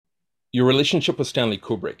Your relationship with Stanley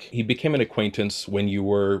Kubrick, he became an acquaintance when you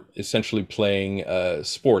were essentially playing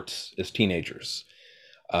sports as teenagers.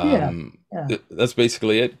 Yeah, Um, yeah. that's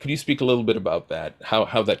basically it. Could you speak a little bit about that?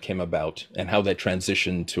 How that came about and how that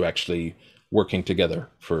transitioned to actually working together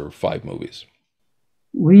for five movies?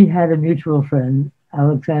 We had a mutual friend,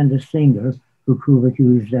 Alexander Singer, who Kubrick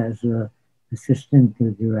used as assistant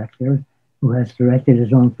director, who has directed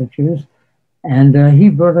his own pictures. And he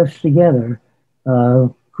brought us together.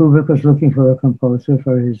 Kubrick was looking for a composer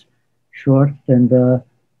for his short, and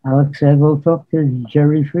Alex said, "We'll talk to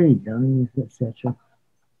Gerry Fried," etc.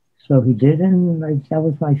 So he did, and that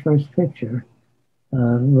was my first picture.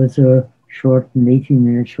 It was a short, an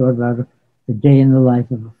 18-minute short about a day in the life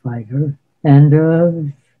of a fighter.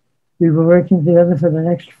 And we were working together for the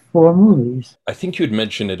next four movies. I think you had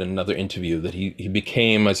mentioned in another interview that he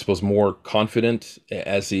became, I suppose, more confident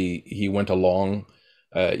as he went along.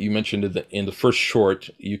 You mentioned that in the first short,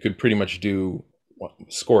 you could pretty much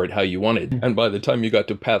score it how you wanted, and by the time you got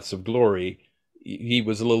to Paths of Glory, he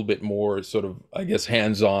was a little bit more sort of, I guess,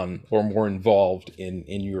 hands-on or more involved in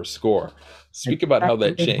your score. I Speak about how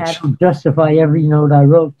that practically had changed. to justify every note I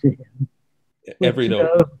wrote to him, Every which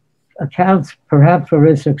note. accounts perhaps for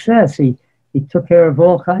his success. He took care of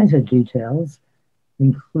all kinds of details,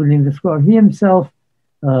 including the score. He himself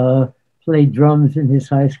uh, played drums in his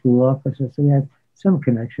high school orchestra, so he had some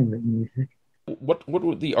connection with music. What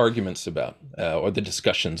were the arguments about, or the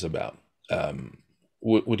discussions about?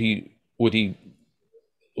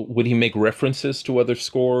 Would he make references to other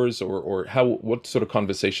scores, or how? What sort of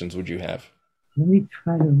conversations would you have? Let me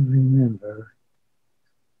try to remember.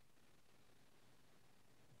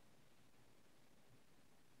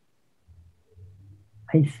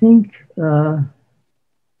 I think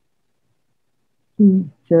he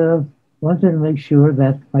wanted to make sure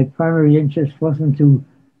that my primary interest wasn't to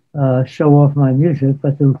show off my music,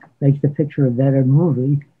 but to make the picture a better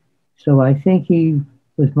movie. So I think he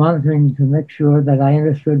was monitoring to make sure that I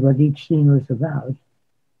understood what each scene was about.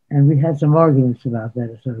 And we had some arguments about that,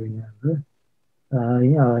 as I remember.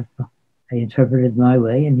 I interpreted my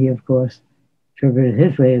way, and he, of course, interpreted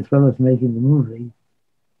his way as well as making the movie.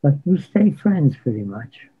 But we stayed friends pretty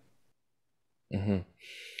much. Hmm.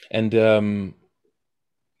 And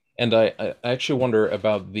I actually wonder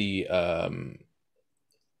about the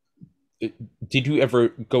did you ever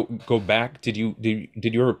go back? Did you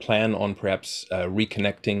ever plan on perhaps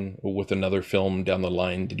reconnecting with another film down the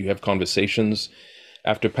line? Did you have conversations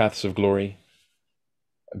after Paths of Glory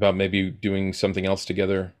about maybe doing something else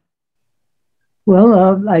together?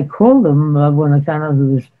 Well, I called him when I found out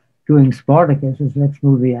he was doing Spartacus, his next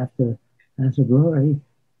movie after As of Glory,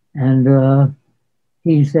 and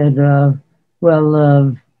he said,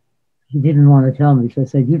 well, he didn't want to tell me, so I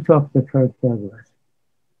said, "You talk to Kirk Douglas,"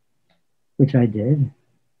 which I did.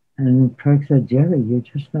 And Kirk said, "Gerry, you're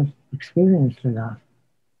just not experienced enough."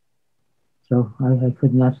 So I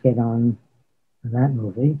could not get on that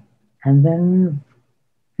movie. And then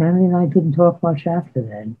Stanley and I didn't talk much after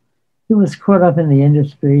that. He was caught up in the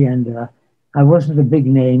industry, and I wasn't a big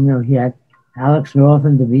name. You know, he had Alex North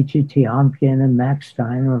and Dimitri Tiomkin and Max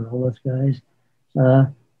Steiner and all those guys. Uh,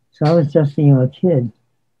 so I was just, a kid.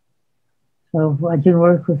 So I didn't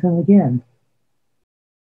work with him again.